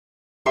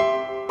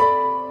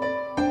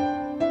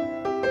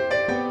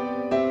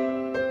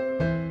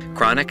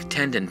chronic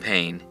tendon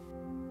pain.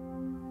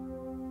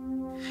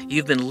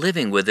 You've been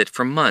living with it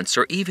for months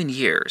or even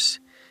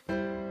years.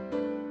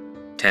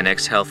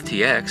 Tenex Health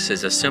TX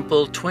is a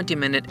simple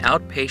 20-minute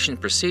outpatient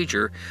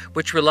procedure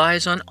which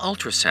relies on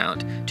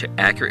ultrasound to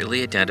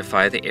accurately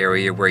identify the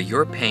area where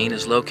your pain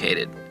is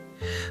located.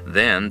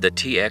 Then the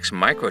TX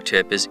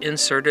microtip is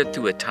inserted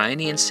through a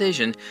tiny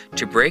incision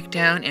to break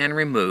down and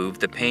remove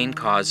the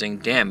pain-causing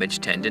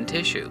damaged tendon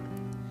tissue.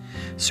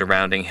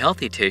 Surrounding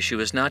healthy tissue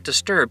is not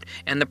disturbed,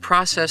 and the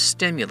process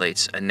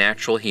stimulates a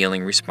natural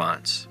healing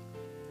response.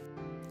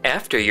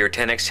 After your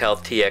Tenex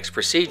Health TX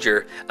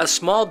procedure, a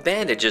small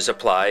bandage is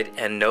applied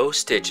and no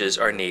stitches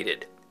are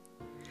needed.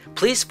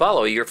 Please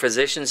follow your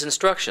physician's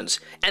instructions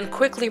and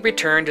quickly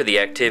return to the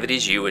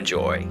activities you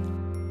enjoy.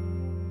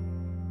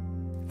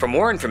 For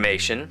more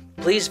information,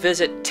 please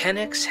visit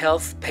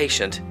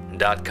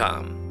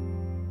tenexhealthpatient.com.